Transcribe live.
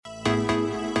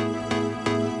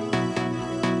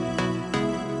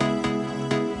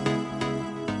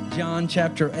John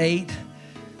chapter 8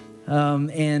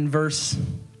 and verse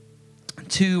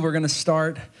 2, we're going to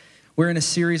start. We're in a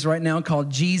series right now called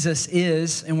Jesus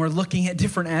Is, and we're looking at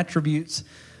different attributes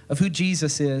of who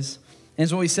Jesus is. And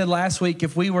as what we said last week,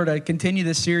 if we were to continue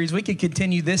this series, we could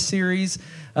continue this series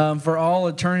for all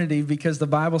eternity, because the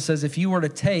Bible says if you were to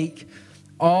take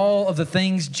all of the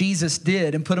things Jesus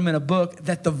did and put them in a book,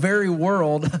 that the very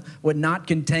world would not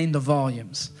contain the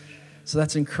volumes. So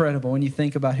that's incredible when you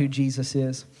think about who Jesus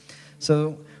is.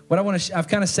 So what I want to, I've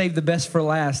kind of saved the best for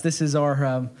last. This is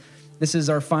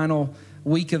our final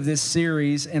week of this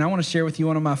series, and I want to share with you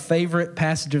one of my favorite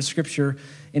passages of Scripture.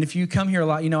 And if you come here a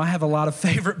lot, you know I have a lot of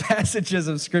favorite passages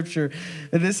of Scripture,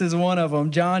 and this is one of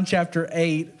them. John chapter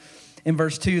 8 and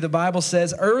verse 2, the Bible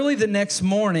says, "Early the next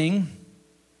morning,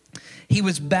 he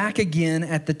was back again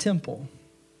at the temple.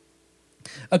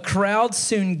 A crowd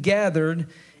soon gathered,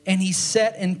 and he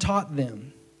sat and taught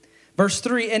them." Verse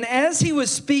 3, "And as he was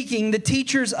speaking, the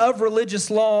teachers of religious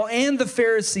law and the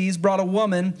Pharisees brought a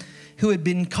woman who had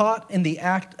been caught in the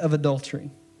act of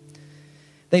adultery.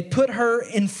 They put her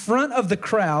in front of the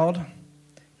crowd.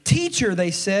 'Teacher,' they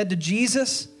said to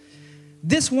Jesus,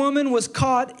 'this woman was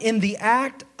caught in the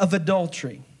act of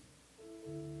adultery.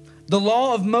 The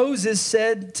law of Moses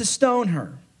said to stone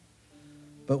her.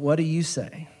 But what do you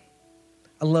say?'"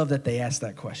 I love that they asked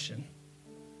that question.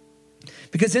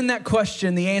 Because in that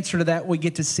question, the answer to that, we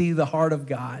get to see the heart of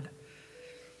God.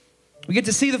 We get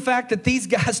to see the fact that these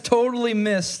guys totally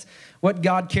missed what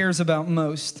God cares about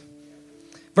most.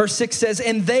 Verse 6 says,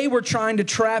 "And they were trying to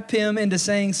trap him into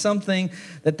saying something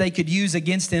that they could use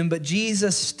against him. But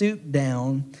Jesus stooped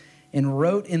down and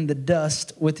wrote in the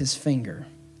dust with his finger.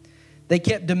 They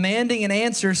kept demanding an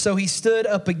answer, so he stood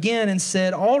up again and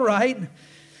said, 'All right,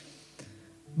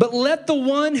 but let the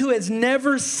one who has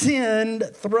never sinned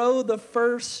throw the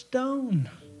first stone.'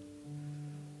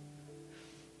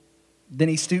 Then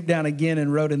he stooped down again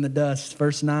and wrote in the dust."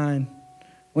 Verse 9,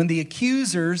 "When the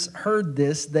accusers heard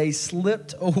this, they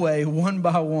slipped away one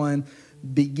by one,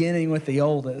 beginning with the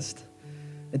oldest,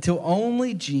 until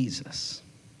only Jesus."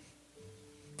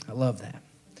 I love that.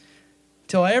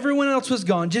 Till everyone else was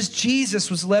gone, just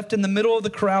Jesus was left in the middle of the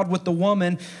crowd with the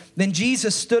woman. Then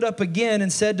Jesus stood up again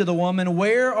and said to the woman,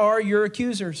 "Where are your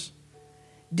accusers?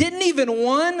 Didn't even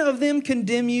one of them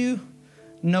condemn you?"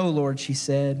 "No, Lord," she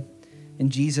said.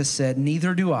 And Jesus said,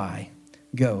 "Neither do I.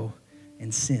 Go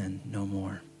and sin no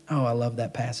more." Oh, I love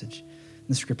that passage in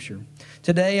the Scripture.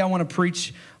 Today, I want to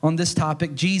preach on this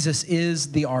topic. Jesus is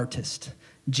the artist.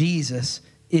 Jesus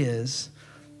is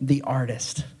the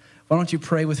artist. Why don't you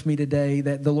pray with me today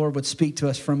that the Lord would speak to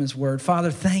us from his word. Father,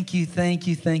 thank you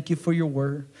for your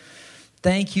word.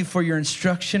 Thank you for your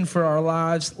instruction for our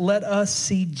lives. Let us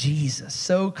see Jesus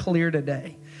so clear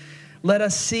today. Let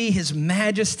us see his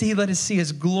majesty. Let us see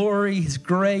his glory, his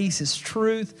grace, his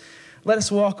truth. Let us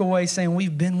walk away saying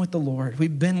we've been with the Lord.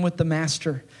 We've been with the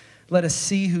Master. Let us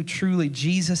see who truly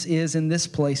Jesus is in this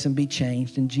place and be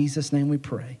changed. In Jesus' name we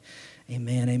pray.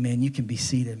 Amen, amen. You can be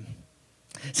seated.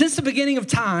 Since the beginning of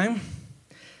time,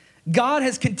 God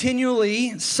has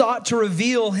continually sought to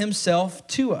reveal himself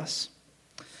to us.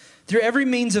 Through every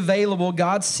means available,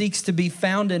 God seeks to be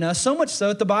found in us. So much so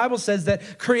that the Bible says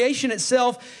that creation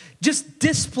itself just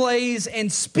displays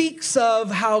and speaks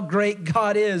of how great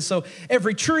God is. So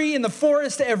every tree in the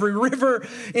forest, every river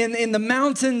in the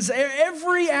mountains,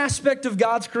 every aspect of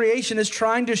God's creation is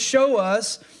trying to show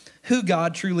us who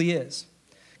God truly is.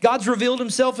 God's revealed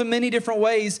himself in many different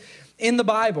ways in the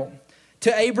Bible.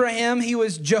 To Abraham, he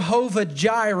was Jehovah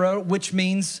Jireh, which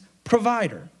means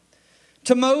provider.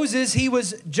 To Moses, he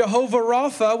was Jehovah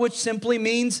Rapha, which simply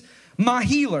means my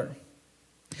healer.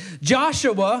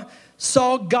 Joshua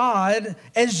saw God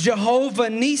as Jehovah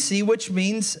Nissi, which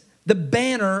means the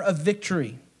banner of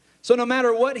victory. So no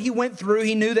matter what he went through,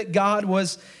 he knew that God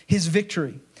was his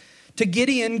victory. To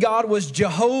Gideon, God was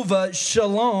Jehovah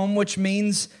Shalom, which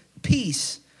means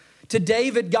peace. To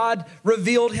David, God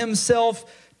revealed himself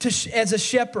as a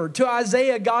shepherd. To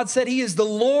Isaiah, God said he is the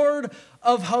Lord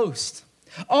of hosts.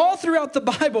 All throughout the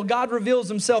Bible, God reveals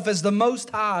himself as the Most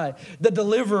High, the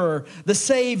Deliverer, the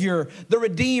Savior, the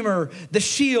Redeemer, the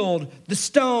Shield, the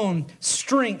Stone,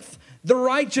 Strength, the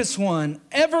Righteous One,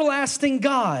 Everlasting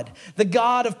God, the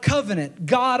God of Covenant,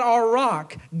 God our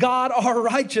Rock, God our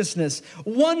Righteousness,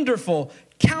 Wonderful,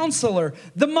 Counselor,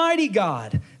 the Mighty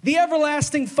God, the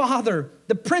Everlasting Father,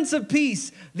 the Prince of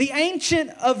Peace, the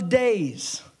Ancient of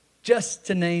Days, just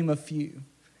to name a few,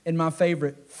 and my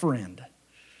favorite, Friend.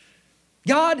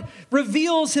 God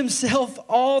reveals himself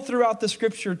all throughout the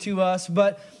Scripture to us,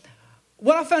 but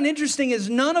what I found interesting is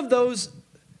none of those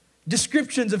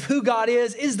descriptions of who God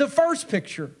is the first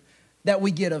picture that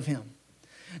we get of him.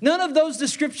 None of those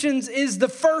descriptions is the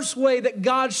first way that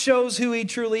God shows who he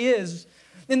truly is.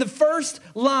 In the first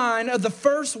line of the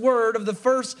first word of the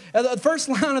first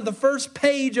line of the first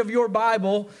page of your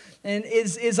Bible and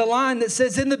is a line that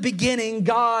says, in the beginning,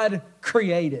 God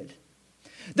created.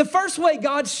 The first way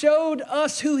God showed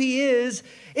us who he is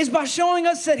by showing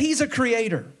us that he's a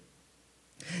creator.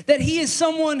 That he is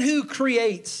someone who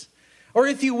creates. Or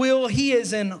if you will, he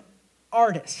is an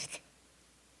artist.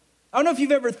 I don't know if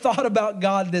you've ever thought about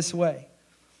God this way.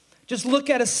 Just look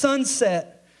at a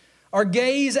sunset or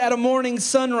gaze at a morning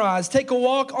sunrise. Take a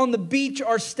walk on the beach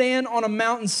or stand on a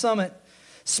mountain summit.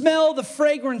 Smell the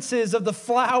fragrances of the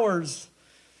flowers,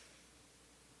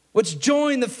 which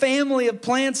join the family of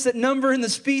plants that number in the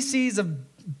species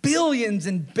of billions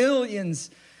and billions.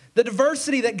 The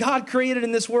diversity that God created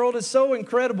in this world is so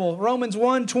incredible. Romans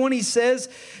 1:20 says,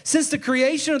 since the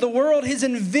creation of the world, his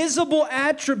invisible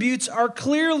attributes are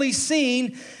clearly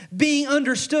seen, being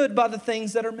understood by the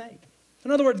things that are made.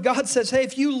 In other words, God says, hey,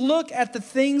 if you look at the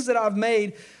things that I've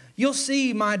made, you'll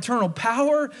see my eternal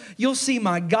power. You'll see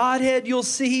my Godhead. You'll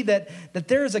see that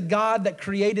there is a God that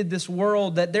created this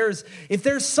world, that if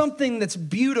there's something that's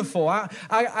beautiful. I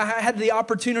had the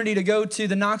opportunity to go to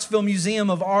the Knoxville Museum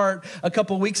of Art a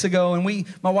couple weeks ago, and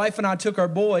my wife and I took our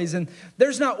boys, and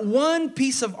there's not one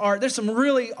piece of art. There's some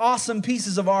really awesome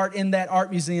pieces of art in that art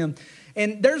museum,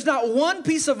 and there's not one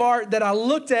piece of art that I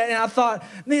looked at and I thought,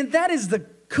 man, that is the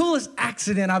coolest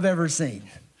accident I've ever seen.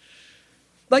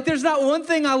 Like there's not one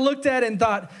thing I looked at and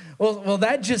thought, well,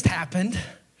 that just happened.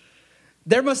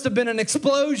 There must have been an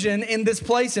explosion in this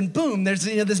place and boom, there's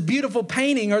this beautiful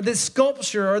painting or this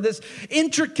sculpture or this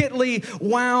intricately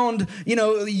wound,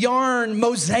 yarn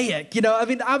mosaic.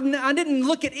 I didn't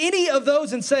look at any of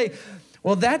those and say,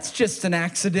 well, that's just an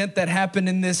accident that happened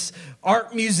in this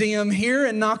art museum here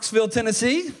in Knoxville,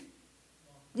 Tennessee.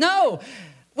 No.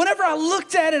 Whenever I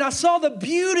looked at it, I saw the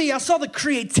beauty, I saw the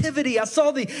creativity, I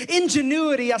saw the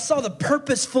ingenuity, I saw the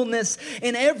purposefulness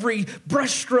in every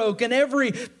brushstroke and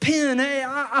every pen.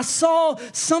 I saw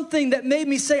something that made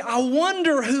me say, I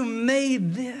wonder who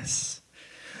made this.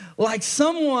 Like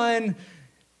someone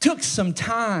took some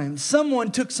time,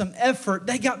 someone took some effort,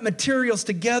 they got materials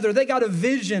together, they got a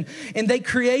vision, and they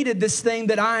created this thing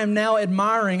that I am now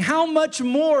admiring. How much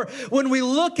more when we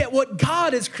look at what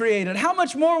God has created? How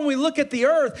much more when we look at the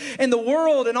earth and the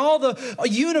world and all the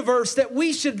universe that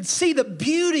we should see the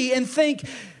beauty and think,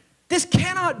 this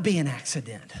cannot be an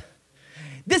accident.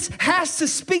 This has to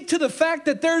speak to the fact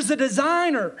that there's a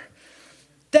designer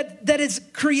that has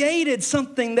created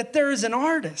something, that there is an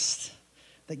artist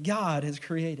that God has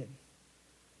created.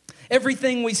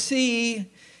 Everything we see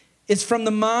is from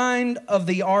the mind of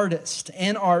the artist,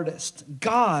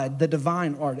 God, the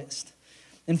divine artist,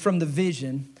 and from the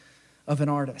vision of an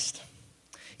artist.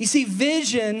 You see,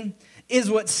 vision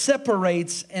is what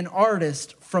separates an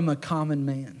artist from a common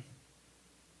man.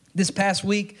 This past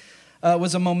week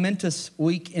was a momentous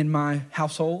week in my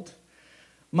household.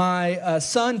 My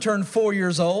son turned 4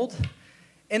 years old,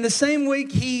 and the same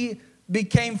week he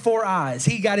became 4 eyes.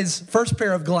 He got his first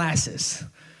pair of glasses.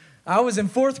 I was in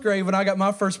 4th grade when I got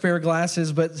my first pair of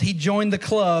glasses, but he joined the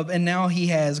club and now he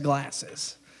has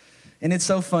glasses. And it's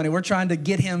so funny. We're trying to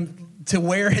get him to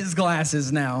wear his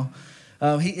glasses now.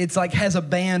 It's like has a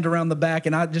band around the back,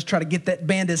 and I just try to get that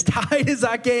band as tight as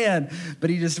I can. But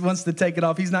he just wants to take it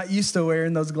off. He's not used to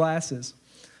wearing those glasses.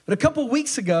 But a couple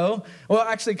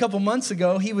months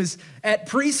ago, he was at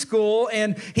preschool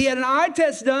and he had an eye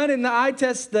test done, and the eye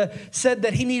test said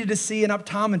that he needed to see an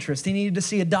optometrist. He needed to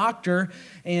see a doctor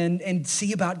and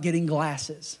see about getting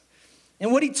glasses.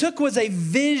 And what he took was a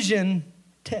vision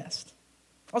test.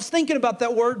 I was thinking about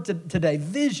that word today,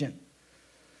 vision.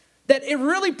 That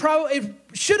it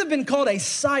should have been called a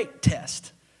sight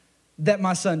test that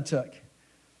my son took.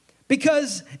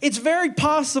 Because it's very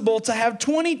possible to have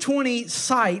 20/20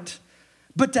 sight,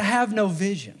 but to have no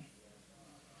vision.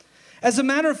 As a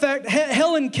matter of fact,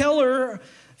 Helen Keller,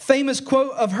 famous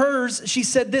quote of hers, she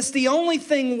said this: the only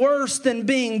thing worse than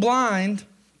being blind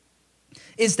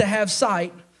is to have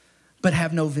sight, but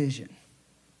have no vision.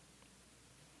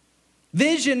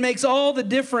 Vision makes all the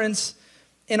difference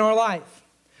in our life.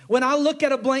 When I look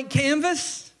at a blank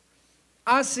canvas,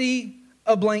 I see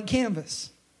a blank canvas.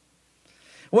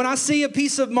 When I see a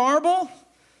piece of marble,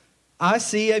 I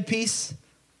see a piece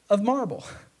of marble.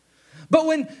 But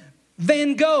when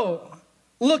Van Gogh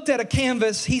looked at a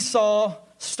canvas, he saw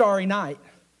Starry Night.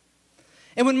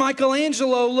 And when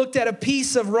Michelangelo looked at a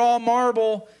piece of raw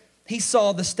marble, he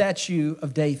saw the statue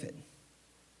of David.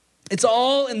 It's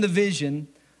all in the vision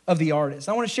of the artist.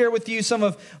 I want to share with you some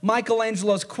of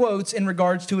Michelangelo's quotes in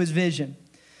regards to his vision.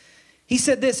 He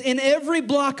said this, in every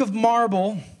block of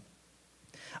marble,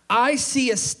 I see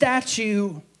a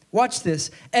statue, watch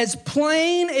this, as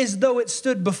plain as though it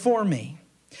stood before me,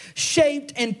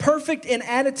 shaped and perfect in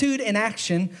attitude and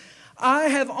action. I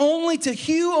have only to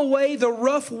hew away the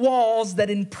rough walls that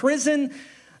imprison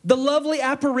the lovely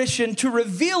apparition to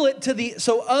reveal it to the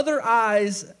so other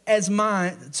eyes as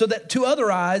mine, so that to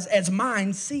other eyes as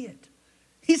mine see it.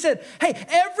 He said, hey,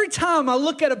 every time I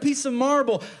look at a piece of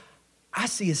marble, I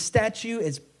see a statue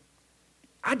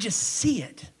I just see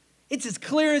it. It's as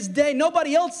clear as day.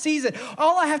 Nobody else sees it.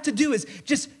 All I have to do is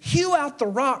just hew out the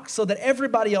rock so that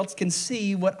everybody else can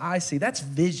see what I see. That's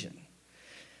vision.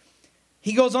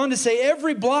 He goes on to say,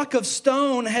 every block of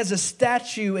stone has a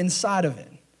statue inside of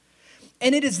it,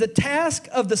 and it is the task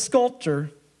of the sculptor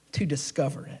to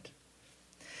discover it.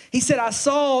 He said, I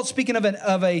saw, speaking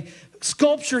of a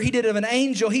sculpture he did of an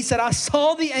angel, he said, I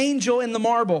saw the angel in the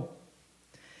marble,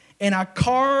 and I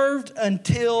carved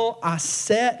until I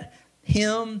set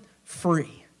him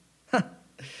free.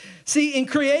 See, in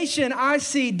creation, I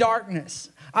see darkness.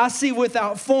 I see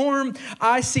without form,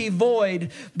 I see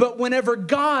void. But whenever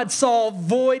God saw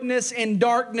voidness and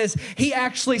darkness, he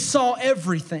actually saw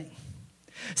everything.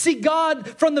 See, God,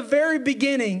 from the very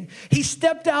beginning, he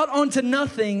stepped out onto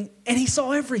nothing and he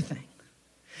saw everything.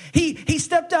 He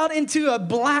stepped out into a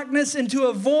blackness, into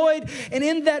a void, and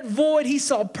in that void, he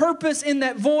saw purpose. In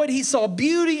that void, he saw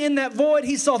beauty. In that void,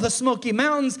 he saw the Smoky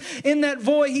Mountains. In that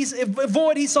void,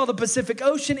 he saw the Pacific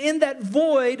Ocean. In that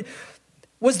void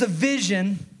was the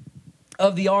vision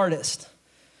of the artist.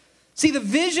 See, the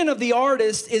vision of the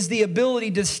artist is the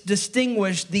ability to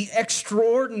distinguish the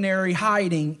extraordinary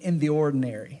hiding in the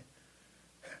ordinary.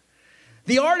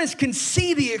 The artist can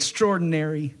see the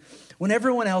extraordinary when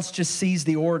everyone else just sees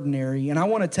the ordinary. And I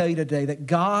want to tell you today that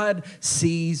God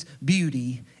sees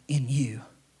beauty in you.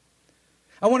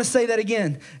 I want to say that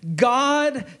again.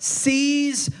 God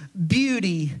sees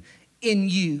beauty in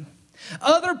you.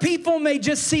 Other people may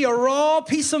just see a raw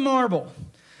piece of marble,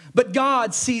 but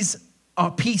God sees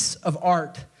a piece of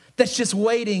art that's just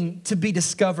waiting to be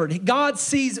discovered. God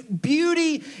sees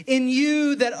beauty in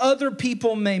you that other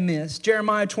people may miss.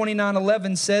 Jeremiah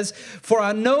 29:11 says, for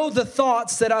I know the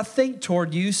thoughts that I think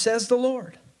toward you, says the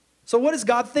Lord. So what is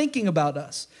God thinking about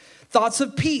us? Thoughts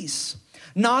of peace,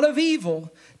 not of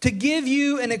evil, to give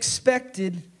you an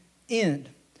expected end.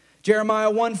 Jeremiah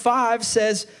 1:5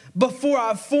 says, before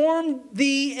I formed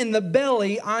thee in the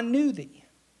belly, I knew thee.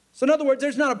 So in other words,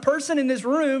 there's not a person in this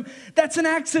room that's an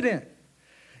accident.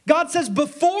 God says,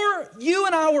 before you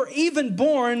and I were even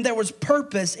born, there was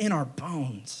purpose in our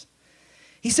bones.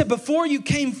 He said, before you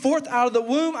came forth out of the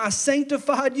womb, I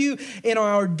sanctified you and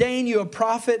I ordained you a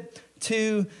prophet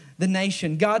to the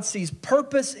nation. God sees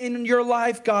purpose in your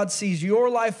life. God sees your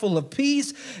life full of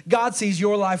peace. God sees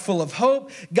your life full of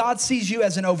hope. God sees you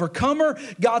as an overcomer.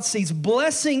 God sees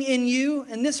blessing in you.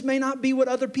 And this may not be what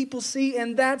other people see,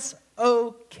 and that's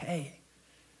okay.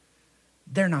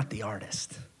 They're not the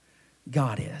artist.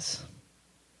 God is.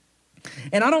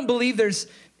 And I don't believe there's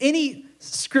any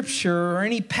scripture or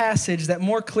any passage that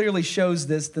more clearly shows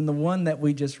this than the one that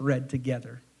we just read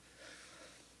together.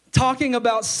 Talking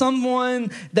about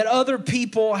someone that other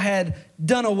people had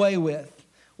done away with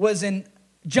was in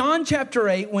John chapter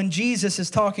 8 when Jesus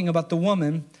is talking about the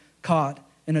woman caught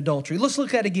in adultery. Let's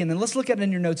look at it again, and let's look at it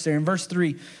in your notes there in verse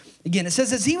 3. Again, it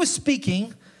says, as he was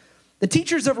speaking, the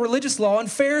teachers of religious law and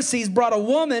Pharisees brought a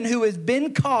woman who had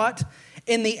been caught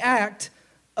in the act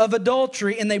of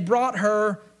adultery, and they brought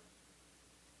her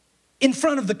in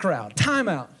front of the crowd. Time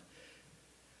out.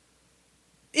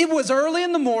 It was early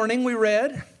in the morning, we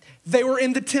read. They were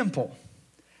in the temple.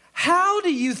 How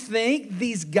do you think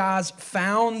these guys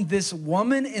found this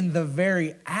woman in the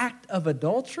very act of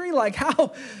adultery? Like,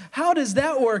 how does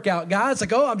that work out, guys?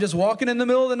 Like, oh, I'm just walking in the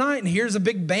middle of the night, and here's a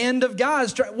big band of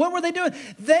guys. What were they doing?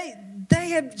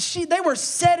 They were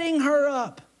setting her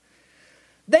up.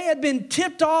 They had been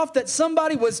tipped off that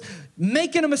somebody was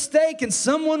making a mistake and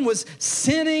someone was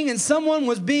sinning and someone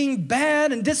was being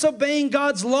bad and disobeying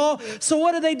God's law. So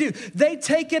what do? They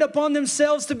take it upon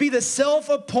themselves to be the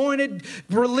self-appointed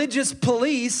religious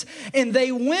police, and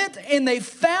they went and they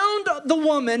found the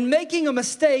woman making a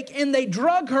mistake and they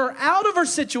drug her out of her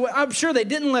situation. I'm sure they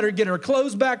didn't let her get her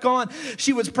clothes back on.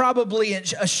 She was probably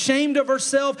ashamed of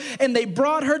herself, and they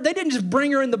brought her. They didn't just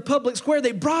bring her in the public square.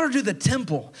 They brought her to the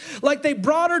temple. Like they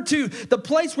brought her to the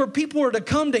place where people were to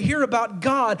come to hear about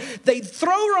God. They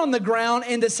throw her on the ground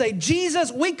and to say,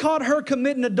 Jesus, we caught her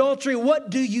committing adultery.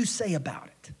 What do you say about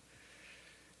it?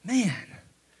 Man,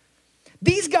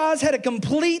 these guys had a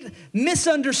complete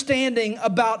misunderstanding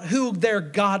about who their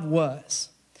God was.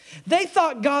 They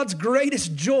thought God's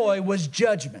greatest joy was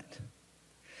judgment.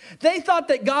 They thought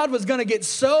that God was going to get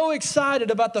so excited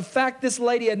about the fact this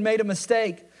lady had made a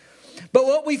mistake. But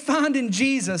what we find in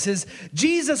Jesus is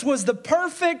Jesus was the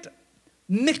perfect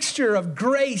mixture of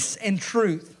grace and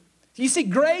truth. You see,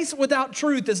 grace without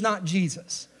truth is not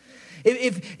Jesus.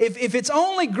 If it's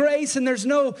only grace and there's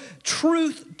no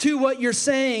truth to what you're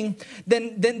saying,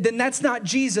 then that's not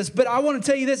Jesus. But I want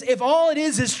to tell you this, if all it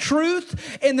is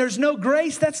truth and there's no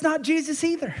grace, that's not Jesus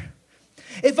either.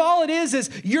 If all it is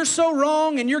you're so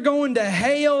wrong and you're going to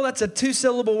hell, that's a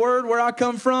 2-syllable word where I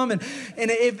come from, and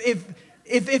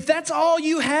if that's all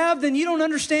you have, then you don't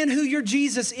understand who your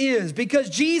Jesus is, because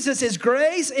Jesus is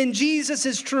grace and Jesus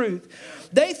is truth.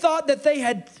 They thought that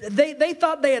they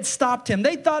thought they had stopped him.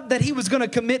 They thought that he was going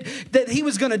to that he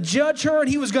was going to judge her and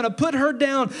he was going to put her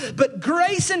down. But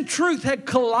grace and truth had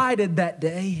collided that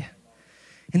day,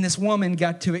 and this woman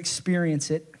got to experience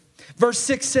it. Verse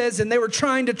 6 says, and they were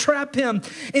trying to trap him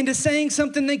into saying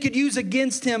something they could use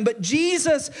against him. But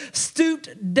Jesus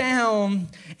stooped down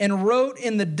and wrote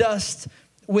in the dust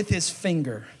with his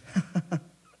finger.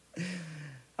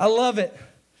 I love it.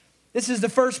 This is the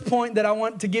first point that I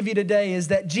want to give you today, is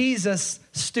that Jesus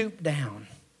stooped down.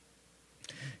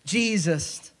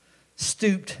 Jesus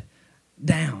stooped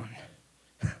down.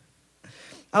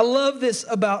 I love this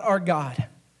about our God,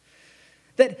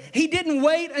 that he didn't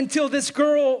wait until this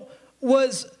girl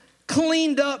was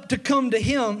cleaned up to come to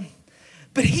him,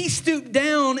 but he stooped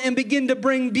down and began to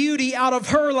bring beauty out of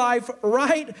her life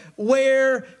right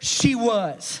where she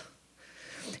was.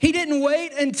 He didn't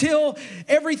wait until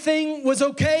everything was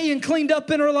okay and cleaned up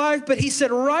in her life, but he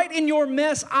said, right in your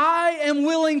mess, I am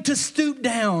willing to stoop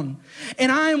down,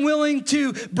 and I am willing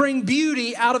to bring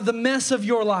beauty out of the mess of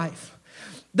your life.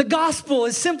 The gospel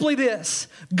is simply this: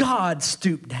 God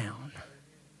stooped down.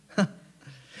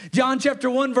 John chapter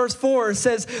 1 verse 4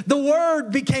 says, the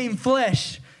word became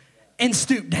flesh and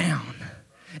stooped down.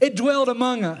 It dwelled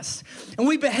among us. And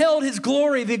we beheld his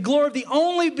glory, the glory of the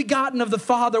only begotten of the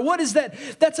Father. What is that?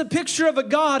 That's a picture of a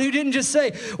God who didn't just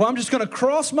say, well, I'm just going to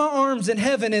cross my arms in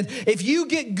heaven, and if you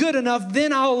get good enough,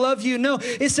 then I'll love you. No,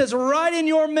 it says, right in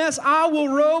your mess, I will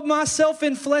robe myself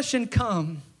in flesh and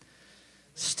come.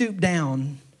 Stoop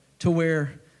down to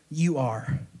where you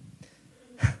are.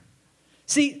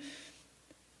 See,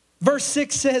 verse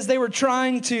 6 says they were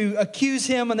trying to accuse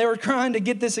him and they were trying to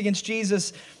get this against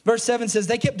Jesus. Verse 7 says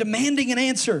they kept demanding an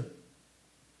answer.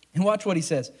 And watch what he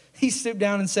says. He stooped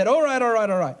down and said, all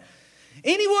right.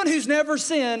 Anyone who's never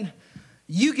sinned,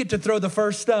 you get to throw the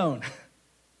first stone.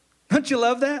 Don't you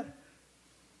love that?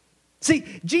 See,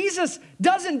 Jesus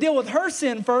doesn't deal with her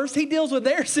sin first. He deals with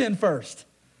their sin first.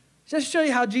 Just show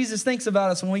you how Jesus thinks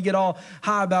about us when we get all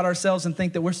high about ourselves and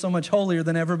think that we're so much holier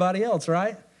than everybody else,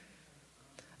 right?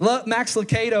 Max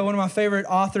Lucado, one of my favorite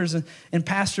authors and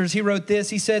pastors, he wrote this.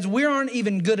 He says, we aren't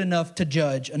even good enough to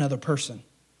judge another person.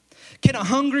 Can a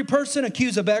hungry person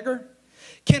accuse a beggar?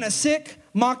 Can a sick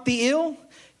mock the ill?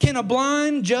 Can a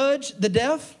blind judge the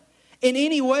deaf? In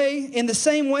any way, in the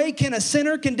same way, can a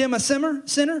sinner condemn a sinner?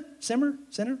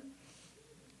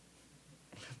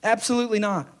 Absolutely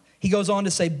not. He goes on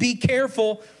to say, be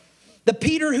careful. The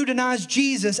Peter who denies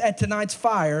Jesus at tonight's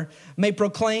fire may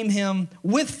proclaim him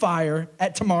with fire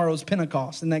at tomorrow's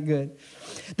Pentecost. Isn't that good?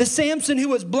 The Samson who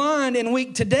was blind and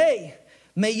weak today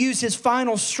may use his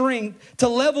final strength to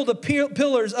level the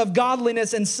pillars of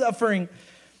godliness and suffering.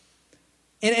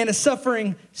 And a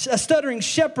stuttering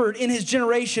shepherd in his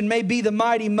generation may be the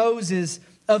mighty Moses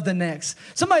of the next.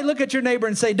 Somebody look at your neighbor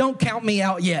and say, don't count me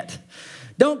out yet.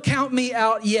 Don't count me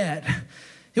out yet.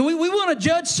 We want to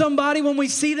judge somebody when we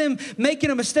see them making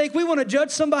a mistake. We want to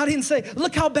judge somebody and say,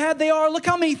 look how bad they are. Look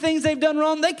how many things they've done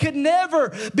wrong. They could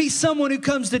never be someone who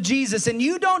comes to Jesus. And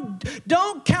you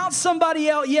don't count somebody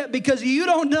out yet, because you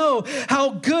don't know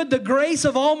how good the grace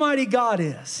of Almighty God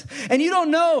is. And you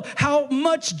don't know how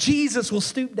much Jesus will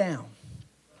stoop down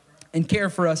and care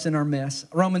for us in our mess.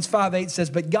 Romans 5:8 says,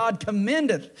 but God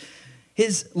commendeth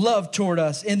his love toward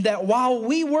us in that while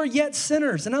we were yet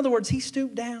sinners, in other words, he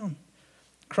stooped down.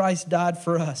 Christ died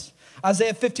for us.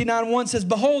 Isaiah 59:1 says,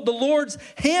 behold, the Lord's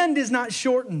hand is not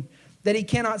shortened that he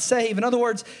cannot save. In other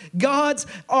words, God's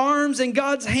arms and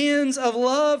God's hands of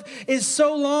love is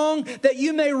so long that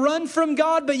you may run from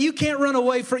God, but you can't run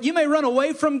away from. You may run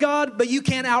away from God, but you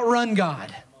can't outrun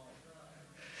God.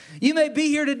 You may be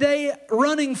here today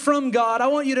running from God. I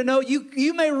want you to know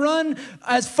you may run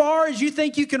as far as you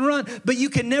think you can run, but you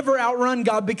can never outrun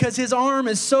God, because his arm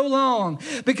is so long,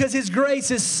 because his grace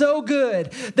is so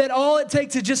good, that all it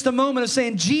takes is just a moment of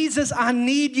saying, Jesus, I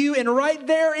need you. And right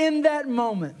there in that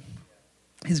moment,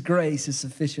 his grace is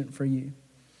sufficient for you.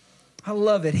 I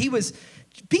love it.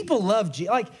 People love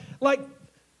Jesus. Like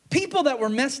People that were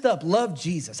messed up loved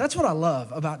Jesus. That's what I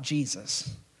love about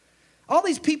Jesus. All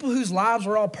these people whose lives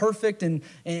were all perfect and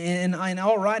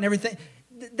all right and everything,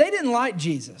 they didn't like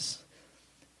Jesus.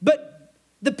 But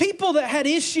the people that had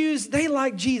issues, they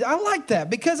liked Jesus. I like that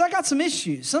because I got some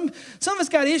issues. Some of us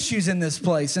got issues in this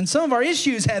place, and some of our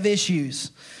issues have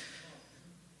issues.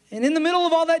 And in the middle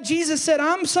of all that, Jesus said,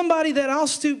 I'm somebody that I'll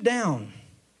stoop down.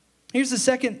 Here's the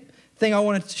second thing I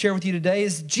want to share with you today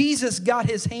is Jesus got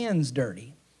his hands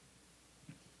dirty.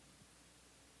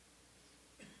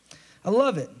 I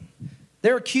love it.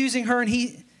 They're accusing her, and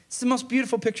it's the most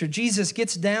beautiful picture. Jesus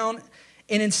gets down,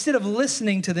 and instead of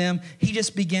listening to them, he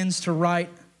just begins to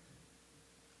write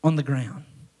on the ground.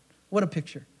 What a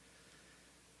picture.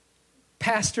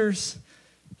 Pastors,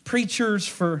 preachers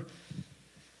for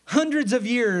hundreds of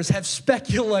years have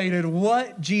speculated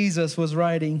what Jesus was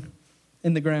writing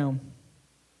in the ground.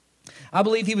 I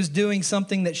believe he was doing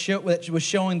something that was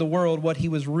showing the world what he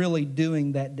was really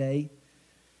doing that day.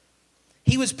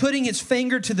 He was putting his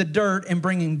finger to the dirt and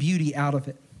bringing beauty out of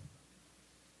it.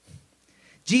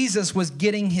 Jesus was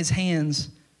getting his hands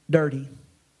dirty.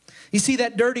 You see,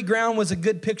 that dirty ground was a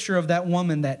good picture of that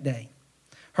woman that day.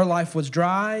 Her life was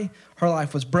dry. Her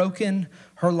life was broken.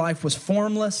 Her life was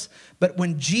formless. But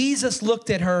when Jesus looked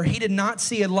at her, he did not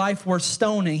see a life worth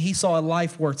stoning. He saw a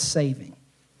life worth saving.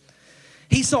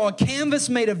 He saw a canvas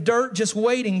made of dirt just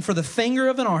waiting for the finger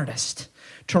of an artist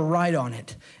to write on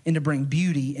it and to bring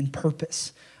beauty and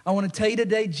purpose. I want to tell you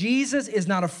today, Jesus is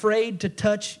not afraid to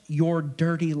touch your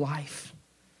dirty life.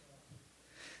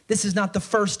 This is not the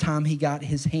first time he got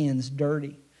his hands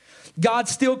dirty. God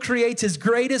still creates his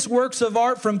greatest works of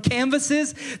art from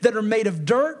canvases that are made of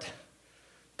dirt.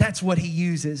 That's what he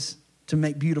uses to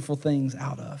make beautiful things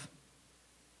out of.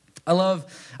 I love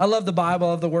the Bible,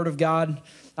 I love the Word of God.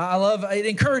 It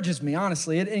encourages me,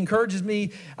 honestly. It encourages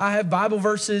me. I have Bible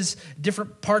verses,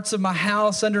 different parts of my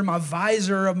house, under my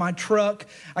visor of my truck.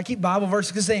 I keep Bible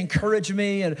verses because they encourage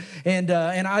me, and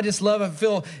I just love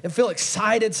it. I feel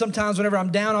excited sometimes whenever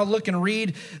I'm down. I'll look and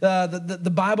read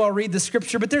the Bible. I'll read the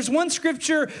Scripture. But there's one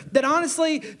Scripture that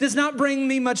honestly does not bring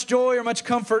me much joy or much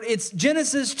comfort. It's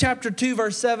Genesis chapter 2,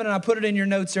 verse 7, and I put it in your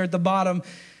notes there at the bottom.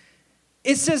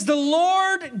 It says, the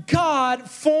Lord God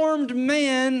formed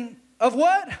man of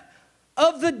what?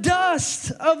 Of the dust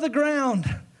of the ground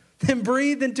and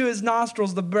breathed into his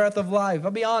nostrils the breath of life. I'll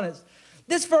be honest.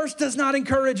 This verse does not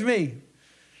encourage me.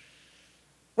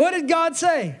 What did God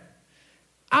say?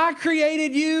 I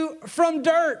created you from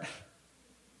dirt.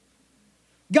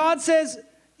 God says,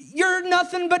 you're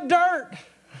nothing but dirt.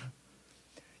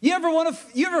 You ever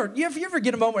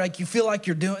get a moment where like you feel like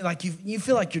you're doing like you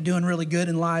feel like you're doing really good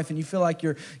in life and you feel like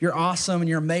you're awesome and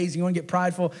you're amazing, you want to get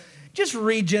prideful? Just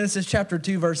read Genesis chapter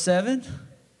 2, verse 7.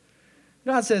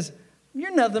 God says,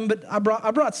 you're nothing, but I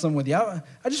brought some with you. I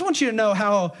just want you to know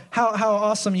how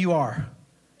awesome you are.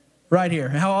 Right here.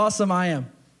 How awesome I am.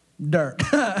 Dirt.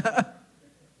 I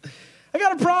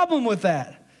got a problem with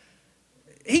that.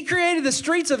 He created the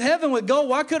streets of heaven with gold.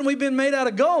 Why couldn't we have been made out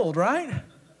of gold, right?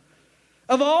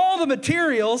 Of all the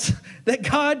materials that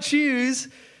God chose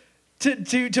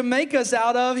to make us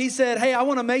out of, he said, hey, I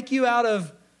want to make you out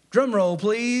of, drum roll,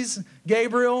 please,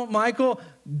 Gabriel, Michael,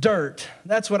 dirt.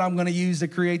 That's what I'm going to use to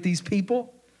create these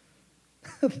people.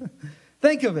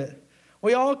 Think of it.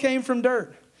 We all came from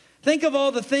dirt. Think of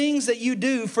all the things that you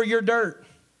do for your dirt.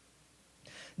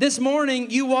 This morning,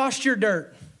 you washed your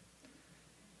dirt.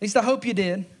 At least I hope you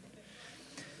did.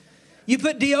 You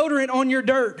put deodorant on your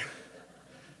dirt.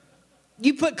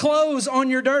 You put clothes on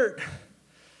your dirt.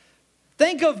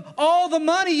 Think of all the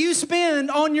money you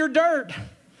spend on your dirt.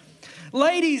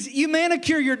 Ladies, you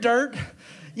manicure your dirt.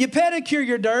 You pedicure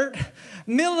your dirt.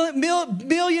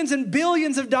 Millions and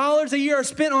billions of dollars a year are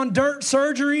spent on dirt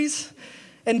surgeries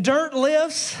and dirt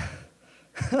lifts.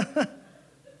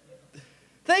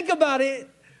 Think about it.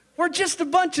 We're just a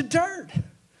bunch of dirt.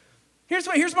 Here's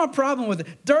my problem with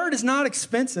it. Dirt is not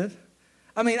expensive.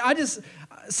 I mean, I was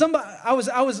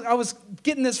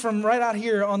getting this from right out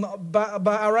here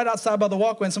right outside by the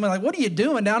walkway, and somebody like, what are you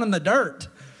doing down in the dirt?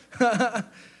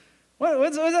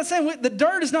 What's that saying? The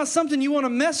dirt is not something you want to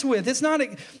mess with. It's not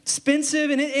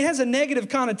expensive, and it has a negative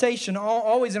connotation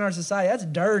always in our society. That's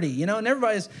dirty,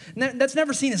 and that's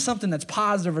never seen as something that's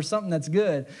positive or something that's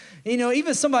good.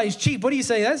 Even if somebody's cheap, what do you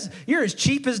say? You're as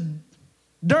cheap as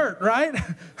dirt, right?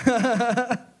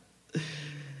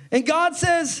 And God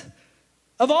says,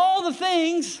 of all the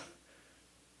things,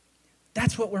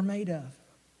 that's what we're made of.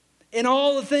 And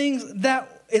all the things,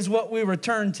 that is what we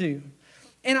return to.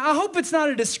 And I hope it's not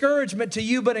a discouragement to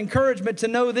you, but encouragement to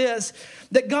know this,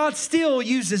 that God still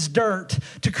uses dirt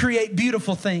to create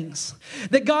beautiful things.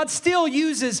 That God still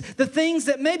uses the things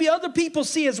that maybe other people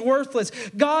see as worthless.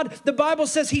 God, the Bible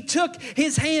says He took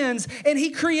His hands and He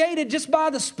created, just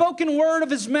by the spoken word of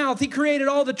His mouth, He created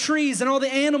all the trees and all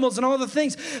the animals and all the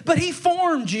things. But He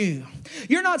formed you.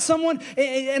 You're not someone,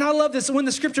 and I love this, when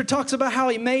the scripture talks about how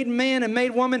He made man and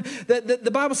made woman, the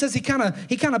Bible says He kind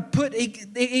of put,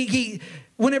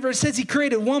 whenever it says He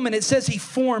created woman, it says He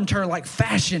formed her, like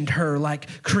fashioned her,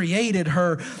 like created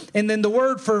her. And then the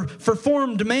word for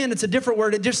formed man, it's a different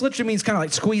word. It just literally means kind of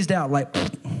like squeezed out, like.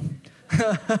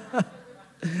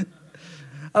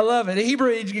 I love it. In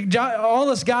Hebrew, all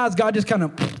us guys, God just kind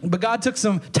of, but God took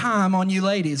some time on you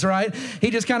ladies, right? He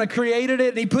just kind of created it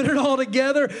and He put it all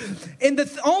together. And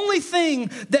the only thing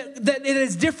that it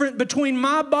is different between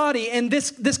my body and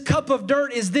this cup of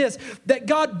dirt is this, that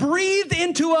God breathed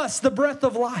into us the breath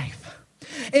of life.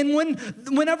 And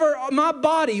whenever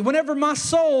my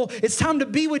soul, it's time to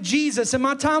be with Jesus and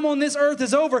my time on this earth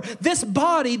is over, this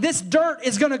body, this dirt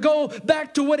is going to go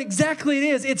back to what exactly it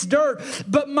is. It's dirt.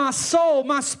 But my soul,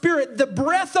 my spirit, the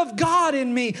breath of God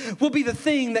in me will be the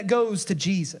thing that goes to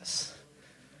Jesus.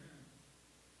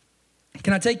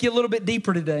 Can I take you a little bit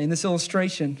deeper today in this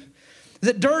illustration?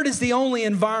 That dirt is the only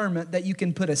environment that you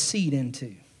can put a seed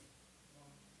into.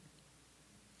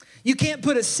 You can't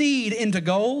put a seed into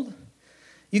gold.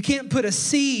 You can't put a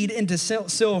seed into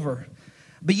silver.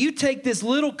 But you take this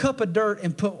little cup of dirt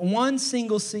and put one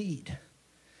single seed,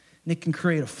 and it can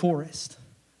create a forest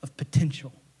of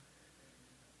potential.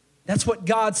 That's what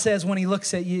God says when He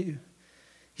looks at you.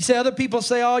 You say, other people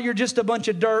say, oh, you're just a bunch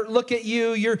of dirt. Look at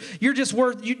you. You're just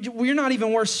you're not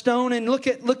even worth stoning. Look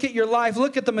at your life.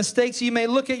 Look at the mistakes you made.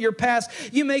 Look at your past.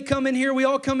 You may come in here. We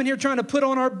all come in here trying to put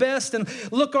on our best and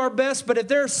look our best. But if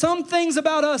there are some things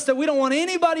about us that we don't want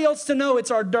anybody else to know, it's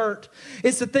our dirt.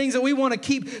 It's the things that we want to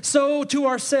keep so to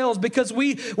ourselves because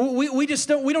we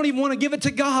don't even want to give it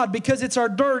to God because it's our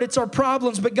dirt. It's our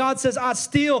problems. But God says,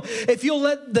 if you'll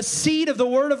let the seed of the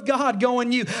Word of God go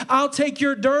in you, I'll take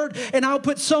your dirt and I'll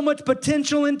put so much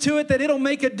potential into it that it'll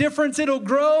make a difference. It'll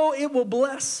grow. It will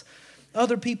bless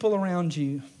other people around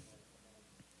you.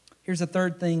 Here's a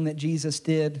third thing that Jesus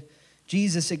did.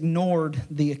 Jesus ignored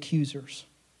the accusers.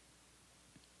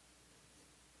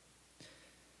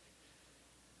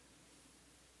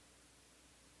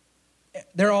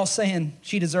 They're all saying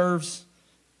she deserves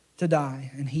to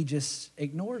die, and He just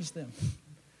ignores them.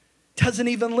 Doesn't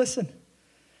even listen.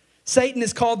 Satan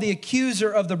is called the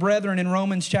accuser of the brethren in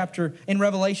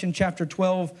Revelation chapter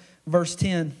 12, verse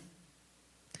 10.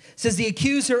 It says, the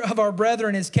accuser of our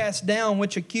brethren is cast down,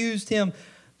 which accused him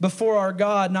before our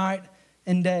God night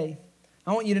and day.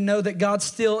 I want you to know that God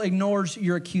still ignores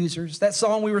your accusers. That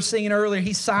song we were singing earlier,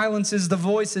 He silences the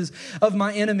voices of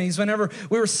my enemies. Whenever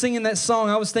we were singing that song,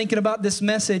 I was thinking about this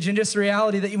message and just the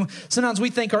reality that sometimes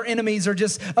we think our enemies are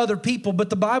just other people,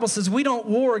 but the Bible says we don't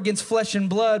war against flesh and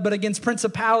blood, but against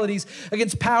principalities,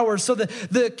 against powers. So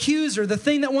the accuser, the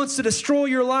thing that wants to destroy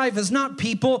your life is not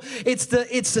people, it's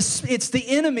the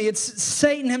enemy. It's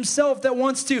Satan himself that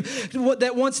wants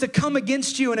to come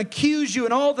against you and accuse you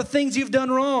and all the things you've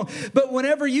done wrong. But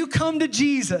whenever you come to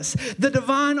Jesus, the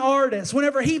divine artist,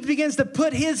 whenever He begins to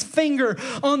put His finger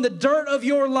on the dirt of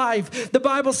your life, the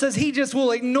Bible says He just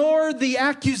will ignore the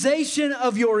accusation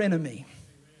of your enemy.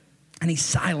 And He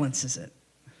silences it.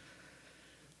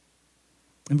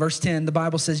 In verse 10, the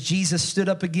Bible says, Jesus stood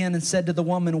up again and said to the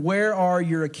woman, where are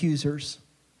your accusers?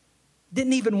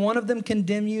 Didn't even one of them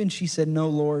condemn you? And she said, no,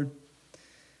 Lord.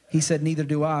 He said, neither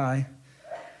do I.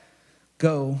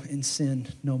 Go and sin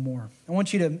no more. I want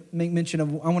to make mention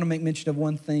of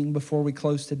one thing before we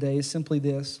close today. Is simply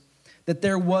this, that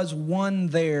there was one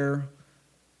there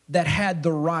that had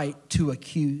the right to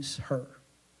accuse her.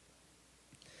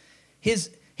 His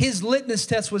litmus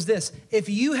test was this: if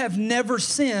you have never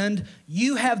sinned,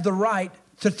 you have the right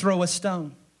to throw a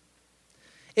stone.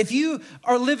 If you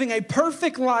are living a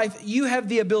perfect life, you have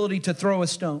the ability to throw a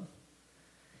stone.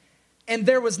 And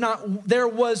there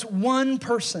was one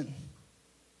person.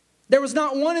 There was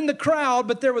not one in the crowd,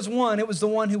 but there was one. It was the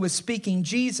one who was speaking.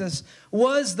 Jesus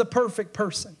was the perfect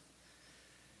person.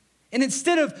 And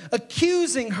instead of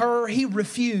accusing her, He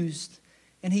refused,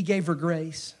 and He gave her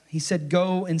grace. He said,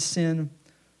 go and sin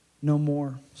no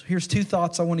more. So here's two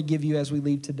thoughts I want to give you as we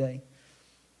leave today.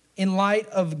 In light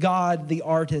of God, the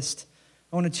artist,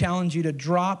 I want to challenge you to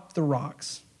drop the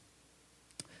rocks.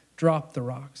 Drop the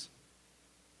rocks.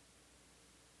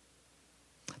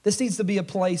 This needs to be a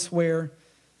place where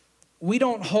we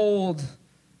don't hold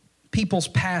people's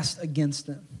past against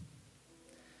them.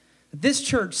 This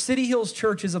church, City Hills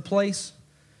Church, is a place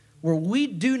where we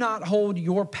do not hold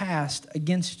your past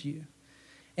against you.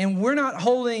 And we're not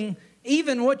holding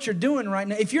even what you're doing right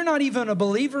now. If you're not even a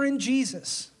believer in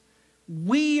Jesus,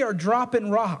 we are dropping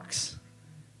rocks.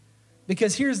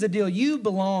 Because here's the deal, you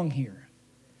belong here.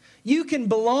 You can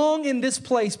belong in this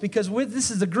place because this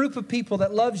is a group of people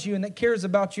that loves you and that cares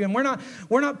about you. And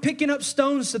we're not picking up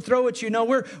stones to throw at you. No,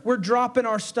 we're dropping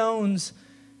our stones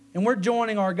and we're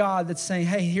joining our God that's saying,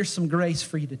 hey, here's some grace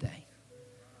for you today.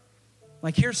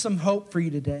 Like, here's some hope for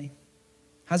you today.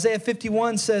 Isaiah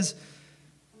 51 says,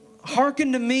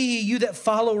 hearken to me, you that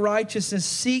follow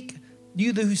righteousness,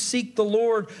 you who seek the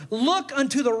Lord. Look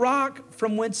unto the rock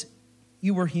from whence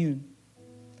you were hewn,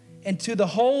 and to the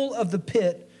hole of the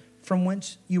pit from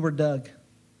whence you were dug.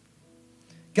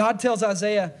 God tells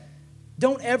Isaiah,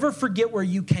 don't ever forget where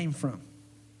you came from.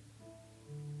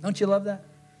 Don't you love that?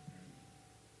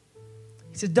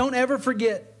 He said, don't ever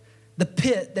forget the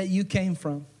pit that you came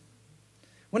from.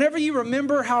 Whenever you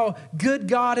remember how good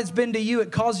God has been to you,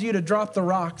 it causes you to drop the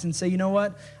rocks and say, you know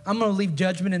what? I'm going to leave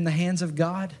judgment in the hands of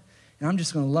God, and I'm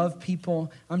just going to love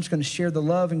people. I'm just going to share the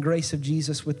love and grace of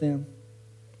Jesus with them.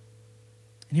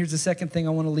 And here's the second thing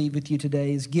I want to leave with you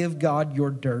today is give God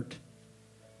your dirt.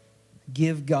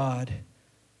 Give God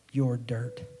your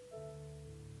dirt.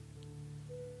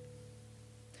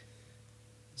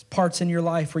 There's parts in your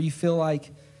life where you feel like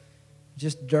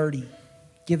just dirty.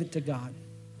 Give it to God.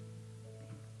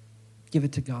 Give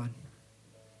it to God.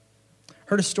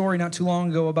 Heard a story not too long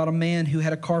ago about a man who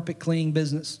had a carpet cleaning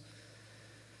business.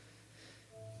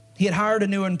 He had hired a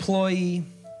new employee,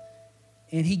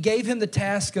 and he gave him the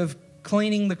task of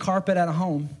cleaning the carpet at a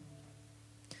home.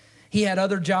 He had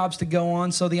other jobs to go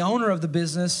on, so the owner of the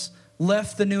business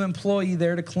left the new employee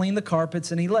there to clean the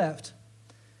carpets, and he left.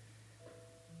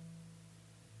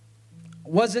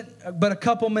 Wasn't but a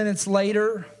couple minutes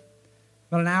later,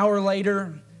 about an hour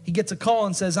later, he gets a call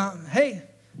and says, hey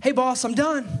boss, I'm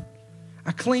done.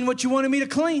 I cleaned what you wanted me to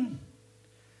clean.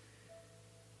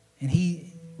 And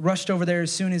he rushed over there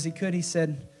as soon as he could. He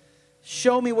said,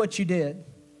 show me what you did.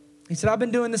 He said, I've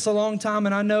been doing this a long time,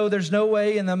 and I know there's no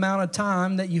way in the amount of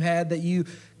time that you had that you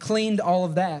cleaned all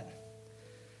of that.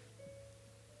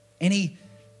 And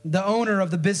the owner of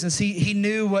the business, he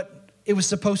knew what it was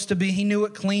supposed to be. He knew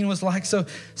what clean was like. So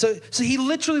he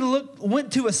literally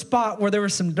went to a spot where there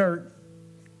was some dirt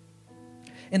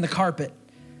in the carpet.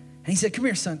 And he said, come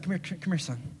here, son. Come here,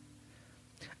 son.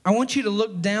 I want you to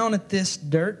look down at this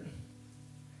dirt.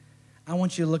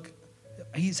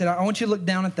 He said, I want you to look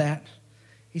down at that.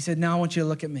 He said, now I want you to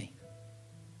look at me.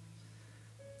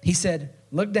 He said,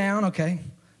 look down, okay.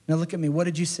 Now look at me. What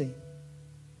did you see?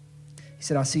 He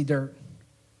said, I see dirt.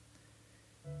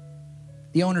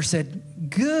 The owner said,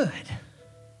 good.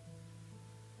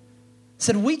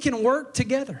 Said, we can work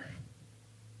together.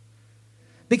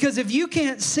 Because if you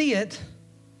can't see it,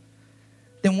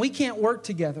 then we can't work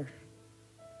together.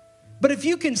 But if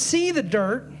you can see the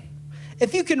dirt,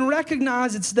 if you can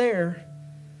recognize it's there,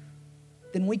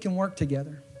 then we can work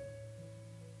together.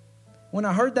 When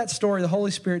I heard that story, the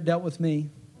Holy Spirit dealt with me,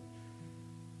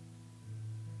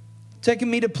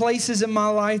 taking me to places in my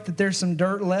life that there's some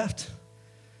dirt left.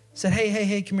 Said,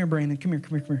 hey, come here, Brandon. Come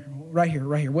here. Right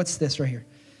here. What's this right here?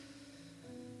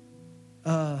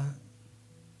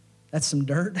 That's some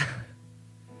dirt.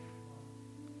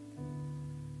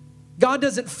 God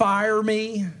doesn't fire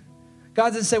me. God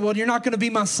doesn't say, well, you're not going to be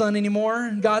my son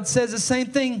anymore. God says the same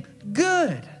thing.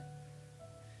 Good.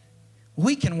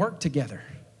 We can work together.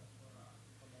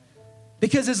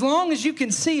 Because as long as you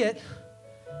can see it,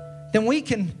 then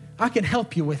I can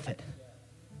help you with it.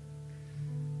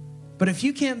 But if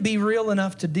you can't be real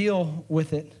enough to deal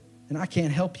with it, then I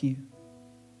can't help you.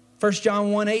 1 John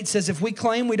 1:8 says, if we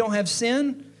claim we don't have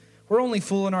sin, we're only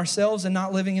fooling ourselves and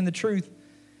not living in the truth.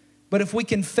 But if we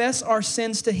confess our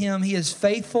sins to him, he is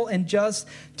faithful and just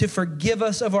to forgive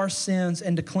us of our sins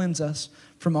and to cleanse us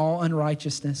from all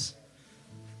unrighteousness.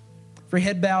 Every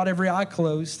head bowed, every eye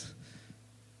closed.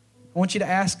 I want you to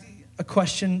ask a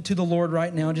question to the Lord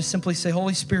right now. Just simply say,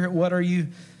 Holy Spirit, what are you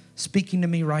speaking to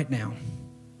me right now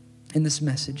in this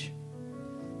message?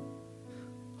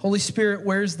 Holy Spirit,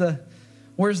 where's the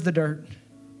dirt?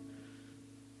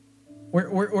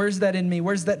 Where's that in me?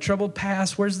 Where's that troubled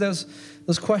past? Where's those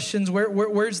questions?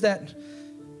 Where's that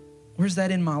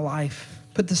in my life?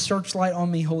 Put the searchlight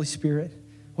on me, Holy Spirit.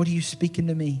 What are you speaking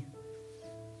to me?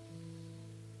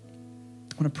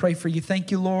 I want to pray for you.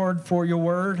 Thank you, Lord, for your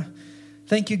word.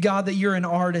 Thank you, God, that you're an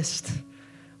artist.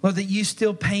 Lord, that you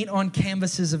still paint on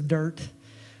canvases of dirt.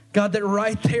 God, that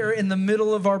right there in the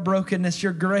middle of our brokenness,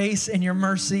 your grace and your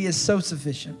mercy is so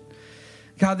sufficient.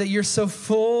 God, that you're so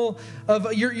full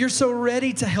of, you're so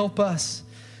ready to help us.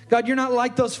 God, you're not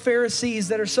like those Pharisees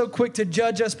that are so quick to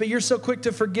judge us, but you're so quick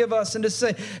to forgive us and to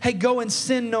say, hey, go and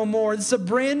sin no more. This is a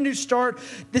brand new start.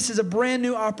 This is a brand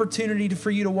new opportunity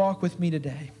for you to walk with me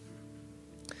today.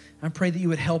 I pray that you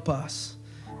would help us,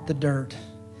 the dirt,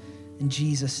 in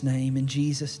Jesus' name, in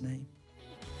Jesus' name.